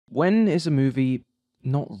When is a movie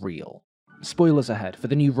not real? Spoilers ahead for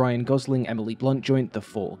the new Ryan Gosling-Emily Blunt joint, The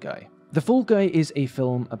Fall Guy. The Fall Guy is a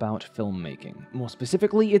film about filmmaking. More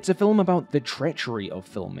specifically, it's a film about the treachery of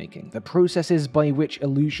filmmaking, the processes by which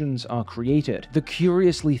illusions are created, the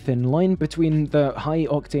curiously thin line between the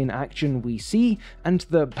high-octane action we see and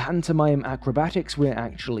the pantomime acrobatics we're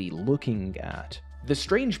actually looking at. The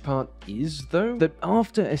strange part is, though, that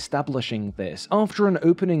after establishing this, after an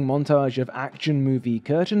opening montage of action movie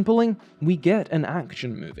curtain pulling, we get an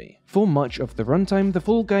action movie. For much of the runtime, The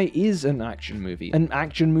Fall Guy is an action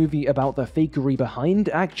movie about the fakery behind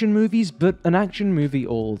action movies, but an action movie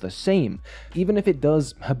all the same, even if it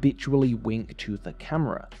does habitually wink to the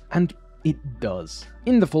camera. And it does.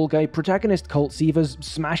 In The Fall Guy, protagonist Colt Seavers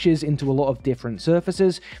smashes into a lot of different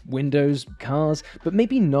surfaces, windows, cars, but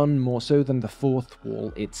maybe none more so than the fourth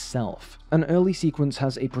wall itself. An early sequence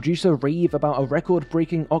has a producer rave about a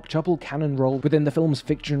record-breaking octuple cannon roll within the film's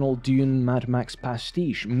fictional Dune Mad Max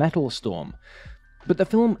pastiche, Metal Storm. But the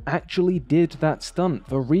film actually did that stunt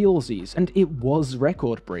for realsies, and it was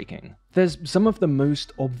record-breaking. There's some of the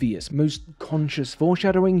most obvious, most conscious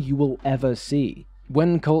foreshadowing you will ever see.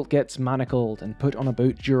 When Colt gets manacled and put on a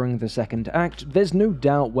boat during the second act, there's no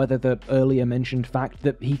doubt whether the earlier mentioned fact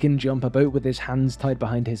that he can jump a boat with his hands tied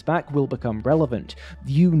behind his back will become relevant.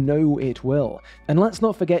 You know it will. And let's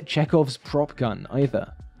not forget Chekhov's prop gun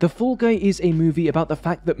either. The Fall Guy is a movie about the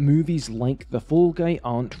fact that movies like The Fall Guy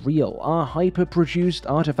aren't real, are hyper-produced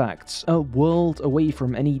artifacts, a world away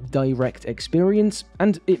from any direct experience,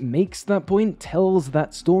 and it makes that point, tells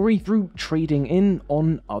that story through trading in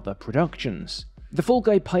on other productions. The Fall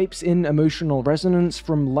Guy pipes in emotional resonance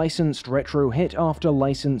from licensed retro hit after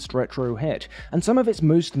licensed retro hit, and some of its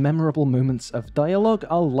most memorable moments of dialogue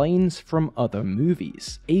are lines from other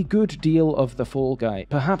movies. A good deal of The Fall Guy,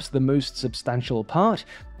 perhaps the most substantial part,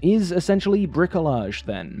 is essentially bricolage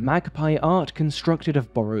then, magpie art constructed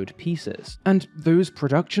of borrowed pieces. And those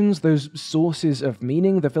productions, those sources of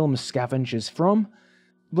meaning the film scavenges from,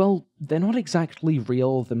 well, they're not exactly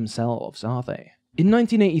real themselves, are they? In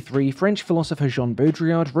 1983, French philosopher Jean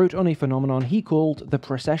Baudrillard wrote on a phenomenon he called the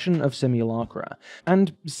procession of simulacra,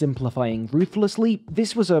 and simplifying ruthlessly,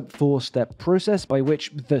 this was a four-step process by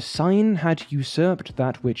which the sign had usurped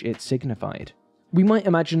that which it signified. We might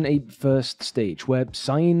imagine a first stage where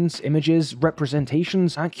signs, images,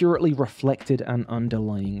 representations accurately reflected an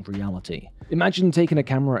underlying reality. Imagine taking a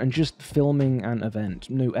camera and just filming an event.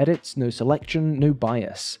 No edits, no selection, no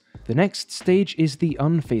bias. The next stage is the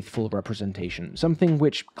unfaithful representation, something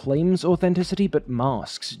which claims authenticity but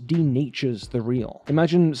masks, denatures the real.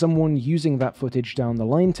 Imagine someone using that footage down the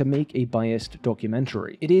line to make a biased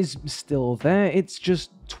documentary. It is still there, it's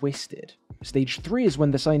just twisted. Stage 3 is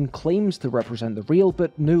when the sign claims to represent the real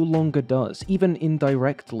but no longer does, even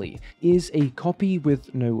indirectly, is a copy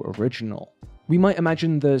with no original. We might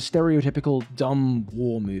imagine the stereotypical dumb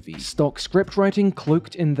war movie, stock scriptwriting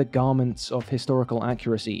cloaked in the garments of historical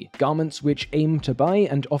accuracy, garments which aim to buy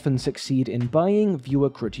and often succeed in buying viewer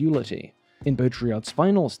credulity. In Baudrillard's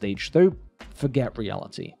final stage, though, forget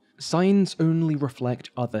reality. Signs only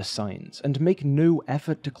reflect other signs, and make no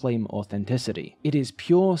effort to claim authenticity. It is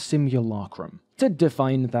pure simulacrum. To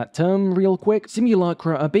define that term real quick,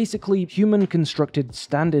 simulacra are basically human-constructed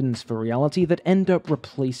stand-ins for reality that end up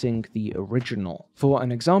replacing the original. For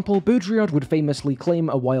an example, Baudrillard would famously claim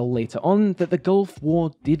a while later on that the Gulf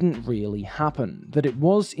War didn't really happen, that it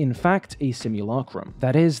was, in fact, a simulacrum.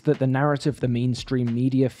 That is, that the narrative the mainstream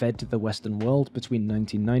media fed to the Western world between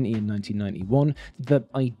 1990 and 1991, the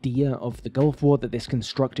idea of the Gulf War that this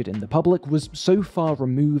constructed in the public, was so far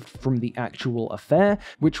removed from the actual affair,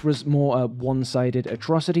 which was more a one-sided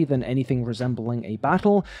atrocity than anything resembling a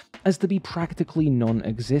battle, as to be practically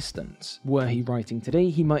non-existent. Were he writing today,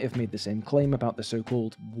 he might have made the same claim about the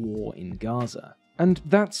so-called war in Gaza. And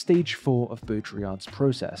that's stage 4 of Baudrillard's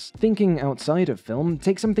process. Thinking outside of film,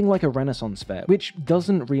 take something like a Renaissance fair, which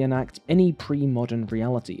doesn't reenact any pre-modern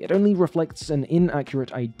reality. It only reflects an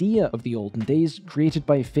inaccurate idea of the olden days created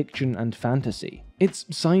by fiction and fantasy. It's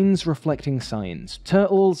signs reflecting signs,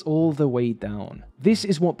 turtles all the way down. This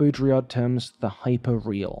is what Baudrillard terms the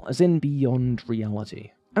hyper-real, as in beyond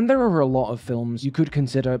reality. And there are a lot of films you could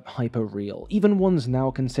consider hyper-real, even ones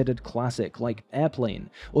now considered classic like Airplane,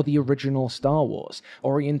 or the original Star Wars,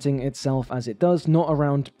 orienting itself as it does not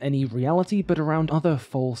around any reality but around other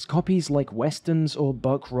false copies like westerns or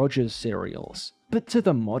Buck Rogers serials. But to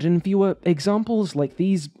the modern viewer, examples like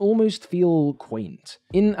these almost feel quaint.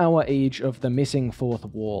 In our age of the missing fourth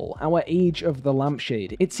wall, our age of the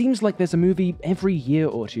lampshade, it seems like there's a movie every year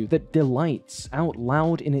or two that delights out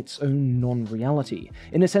loud in its own non-reality,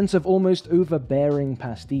 in a sense of almost overbearing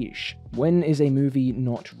pastiche. When is a movie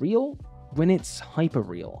not real? When it's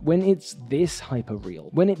hyperreal, when it's this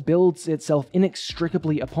hyperreal, when it builds itself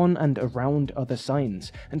inextricably upon and around other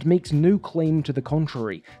signs, and makes no claim to the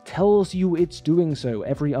contrary, tells you it's doing so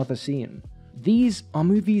every other scene. These are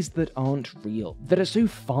movies that aren't real, that are so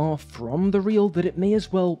far from the real that it may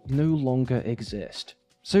as well no longer exist.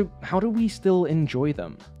 So how do we still enjoy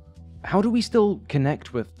them? How do we still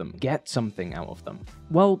connect with them, get something out of them?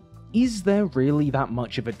 Well, is there really that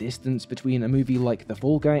much of a distance between a movie like The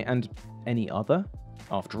Fall Guy and any other?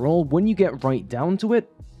 After all, when you get right down to it,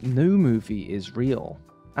 no movie is real.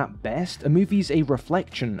 At best, a movie's a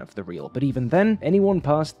reflection of the real, but even then, anyone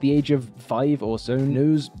past the age of 5 or so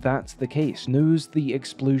knows that's the case, knows the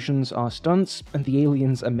explosions are stunts and the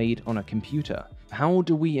aliens are made on a computer. How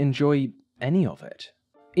do we enjoy any of it?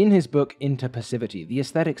 In his book Interpassivity, The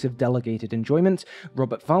Aesthetics of Delegated Enjoyment,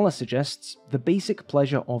 Robert Pfaller suggests the basic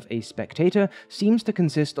pleasure of a spectator seems to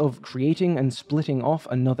consist of creating and splitting off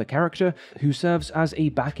another character who serves as a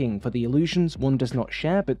backing for the illusions one does not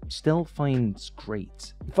share but still finds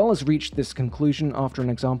great. Pfaller's reached this conclusion after an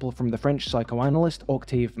example from the French psychoanalyst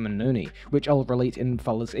Octave Mononi, which I'll relate in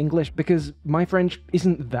Pfaller's English because my French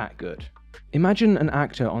isn't that good. Imagine an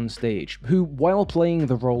actor on stage who, while playing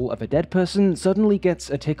the role of a dead person, suddenly gets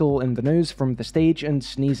a tickle in the nose from the stage and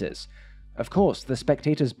sneezes. Of course, the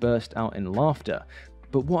spectators burst out in laughter,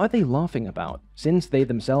 but what are they laughing about? Since they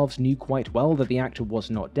themselves knew quite well that the actor was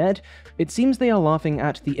not dead, it seems they are laughing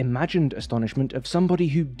at the imagined astonishment of somebody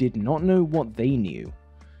who did not know what they knew.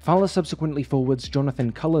 Pfaller subsequently forwards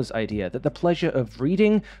Jonathan Culler's idea that the pleasure of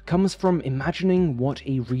reading comes from imagining what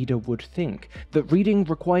a reader would think, that reading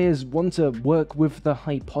requires one to work with the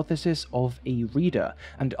hypothesis of a reader,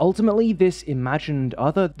 and ultimately this imagined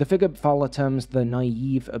other, the figure Pfaller terms the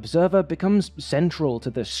naive observer, becomes central to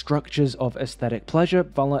the structures of aesthetic pleasure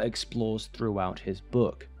Pfaller explores throughout his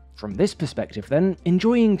book. From this perspective then,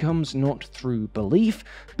 enjoying comes not through belief,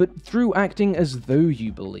 but through acting as though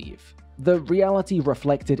you believe. The reality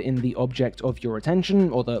reflected in the object of your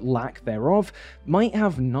attention, or the lack thereof, might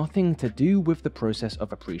have nothing to do with the process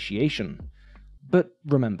of appreciation. But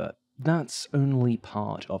remember, that's only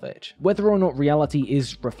part of it. Whether or not reality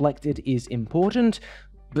is reflected is important,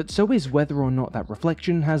 but so is whether or not that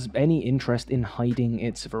reflection has any interest in hiding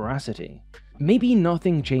its veracity. Maybe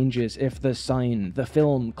nothing changes if the sign, the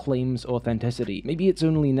film, claims authenticity. Maybe it's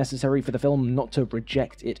only necessary for the film not to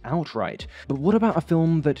reject it outright. But what about a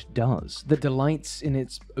film that does, that delights in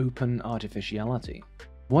its open artificiality?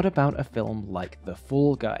 What about a film like The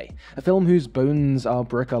Fall Guy? A film whose bones are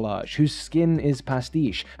bricolage, whose skin is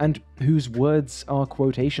pastiche, and whose words are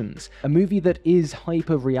quotations. A movie that is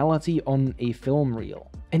hyper-reality on a film reel.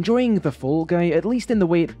 Enjoying The Fall Guy, at least in the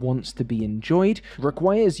way it wants to be enjoyed,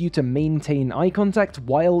 requires you to maintain eye contact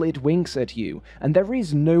while it winks at you, and there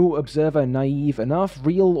is no observer naive enough,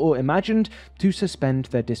 real or imagined, to suspend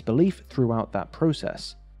their disbelief throughout that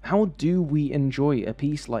process. How do we enjoy a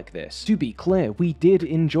piece like this? To be clear, we did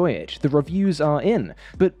enjoy it, the reviews are in,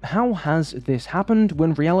 but how has this happened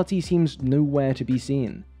when reality seems nowhere to be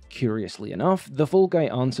seen? Curiously enough, The Fall Guy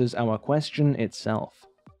answers our question itself.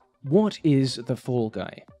 What is The Fall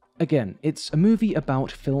Guy? Again, it's a movie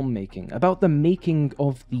about filmmaking, about the making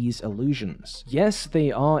of these illusions. Yes,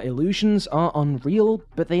 they are illusions, are unreal,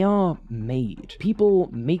 but they are made.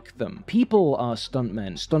 People make them. People are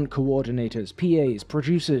stuntmen, stunt coordinators, PAs,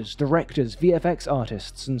 producers, directors, VFX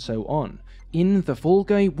artists, and so on. In The Fall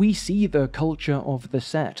Guy, we see the culture of the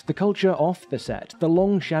set, the culture off the set, the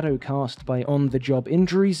long shadow cast by on-the-job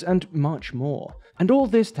injuries, and much more. And all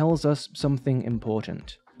this tells us something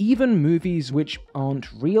important. Even movies which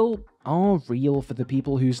aren't real are real for the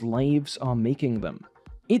people whose lives are making them.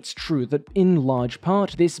 It's true that in large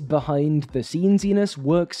part, this behind-the-scenesiness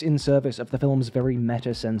works in service of the film's very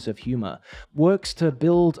meta sense of humor, works to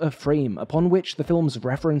build a frame upon which the film's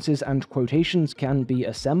references and quotations can be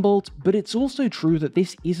assembled, but it's also true that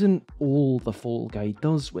this isn't all The Fall Guy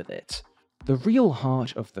does with it. The real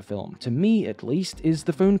heart of the film, to me at least, is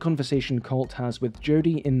the phone conversation Colt has with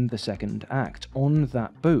Jodie in the second act, on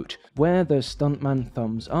that boat, where the stuntman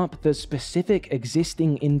thumbs up, the specific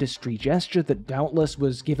existing industry gesture that doubtless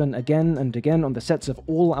was given again and again on the sets of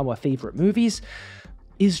all our favourite movies,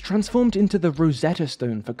 is transformed into the Rosetta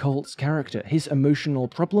Stone for Colt's character, his emotional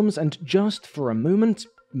problems, and just for a moment,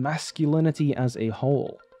 masculinity as a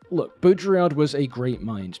whole. Look, Baudrillard was a great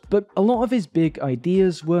mind, but a lot of his big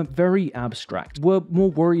ideas were very abstract, were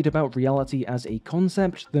more worried about reality as a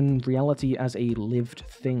concept than reality as a lived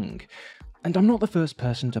thing. And I'm not the first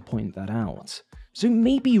person to point that out. So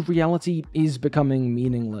maybe reality is becoming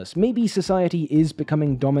meaningless, maybe society is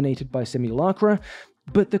becoming dominated by simulacra,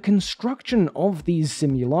 but the construction of these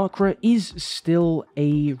simulacra is still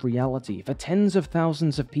a reality for tens of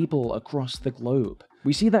thousands of people across the globe.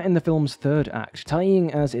 We see that in the film's third act,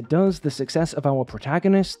 tying as it does the success of our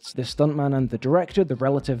protagonists, the stuntman and the director, the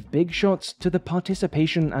relative big shots, to the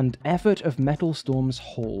participation and effort of Metal Storm's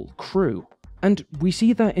whole crew. And we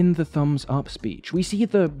see that in the thumbs up speech. We see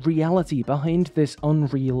the reality behind this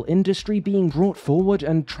unreal industry being brought forward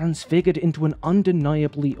and transfigured into an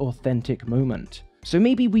undeniably authentic moment. So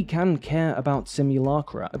maybe we can care about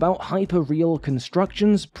simulacra, about hyper-real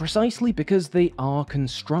constructions, precisely because they are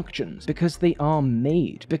constructions, because they are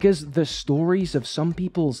made, because the stories of some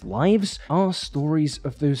people's lives are stories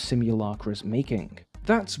of those simulacra's making.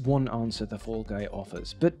 That's one answer the Fall Guy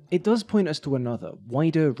offers, but it does point us to another,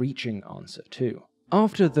 wider-reaching answer too.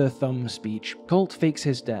 After the thumb speech, Colt fakes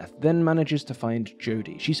his death, then manages to find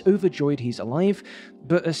Jodie. She's overjoyed he's alive,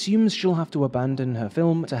 but assumes she'll have to abandon her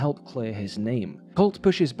film to help clear his name. Colt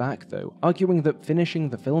pushes back though, arguing that finishing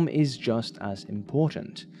the film is just as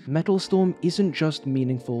important. Metal Storm isn't just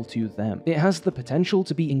meaningful to them, it has the potential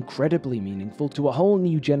to be incredibly meaningful to a whole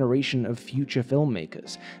new generation of future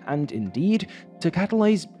filmmakers, and indeed, to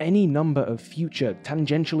catalyze any number of future,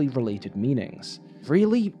 tangentially related meanings.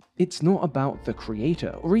 Really, it's not about the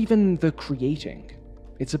creator, or even the creating.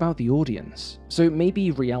 It's about the audience. So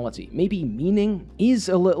maybe reality, maybe meaning, is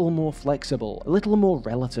a little more flexible, a little more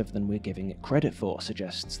relative than we're giving it credit for,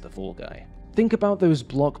 suggests the Fall Guy. Think about those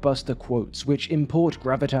blockbuster quotes which import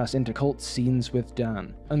gravitas into Colt's scenes with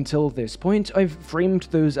Dan. Until this point, I've framed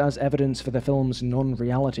those as evidence for the film's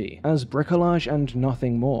non-reality, as bricolage and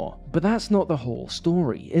nothing more. But that's not the whole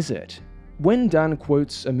story, is it? When Dan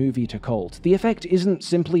quotes a movie to Colt, the effect isn't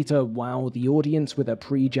simply to wow the audience with a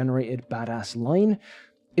pre-generated badass line.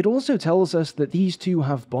 It also tells us that these two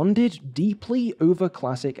have bonded deeply over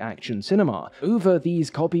classic action cinema, over these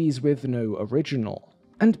copies with no original.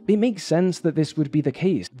 And it makes sense that this would be the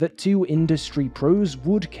case, that two industry pros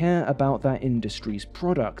would care about that industry's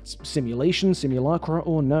products, simulation, simulacra,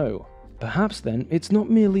 or no. Perhaps then, it's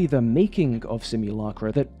not merely the making of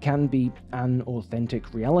simulacra that can be an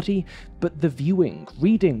authentic reality, but the viewing,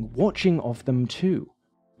 reading, watching of them too.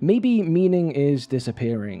 Maybe meaning is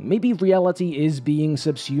disappearing, maybe reality is being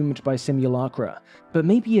subsumed by simulacra, but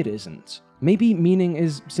maybe it isn't. Maybe meaning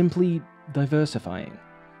is simply diversifying.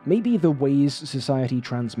 Maybe the ways society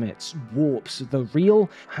transmits, warps the real,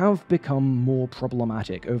 have become more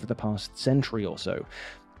problematic over the past century or so.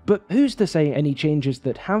 But who's to say any changes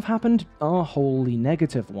that have happened are wholly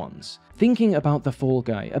negative ones? Thinking about the Fall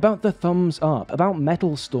Guy, about the thumbs up, about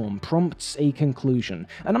Metal Storm prompts a conclusion,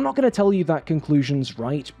 and I'm not going to tell you that conclusion's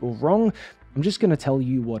right or wrong, I'm just going to tell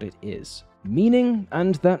you what it is. Meaning,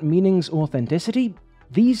 and that meaning's authenticity,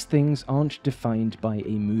 these things aren't defined by a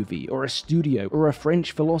movie, or a studio, or a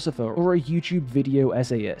French philosopher, or a YouTube video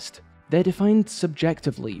essayist. They're defined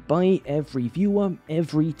subjectively by every viewer,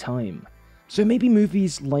 every time. So maybe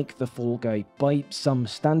movies like The Fall Guy, by some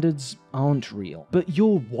standards, aren't real, but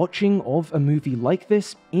your watching of a movie like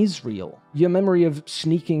this is real. Your memory of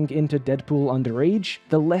sneaking into Deadpool underage,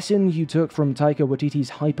 the lesson you took from Taika Waititi's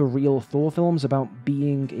hyper-real Thor films about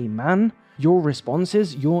being a man, your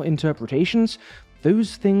responses, your interpretations,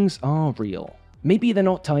 those things are real. Maybe they're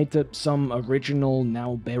not tied to some original,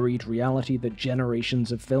 now buried reality that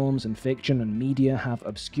generations of films and fiction and media have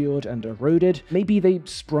obscured and eroded. Maybe they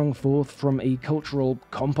sprung forth from a cultural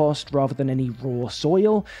compost rather than any raw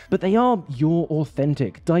soil, but they are your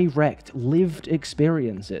authentic, direct, lived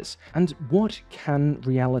experiences. And what can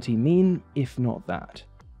reality mean if not that?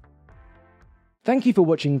 Thank you for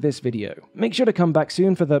watching this video. Make sure to come back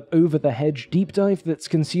soon for the over-the-hedge deep dive that's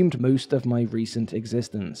consumed most of my recent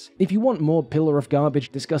existence. If you want more Pillar of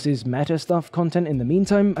Garbage discusses meta stuff content in the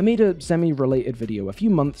meantime, I made a semi-related video a few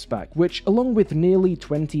months back, which, along with nearly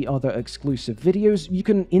 20 other exclusive videos, you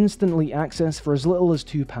can instantly access for as little as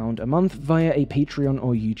 £2 a month via a Patreon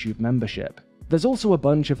or YouTube membership. There's also a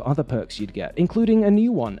bunch of other perks you'd get, including a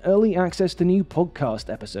new one, early access to new podcast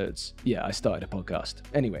episodes. Yeah, I started a podcast.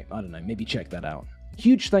 Anyway, I don't know, maybe check that out.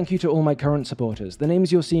 Huge thank you to all my current supporters, the names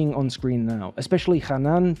you're seeing on screen now, especially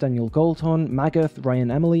Hanan, Daniel Goldhorn, Magath, Ryan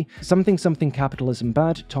Emily, Something Capitalism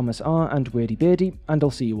Bad, Thomas R, and Weirdy Beardy, and I'll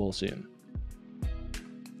see you all soon.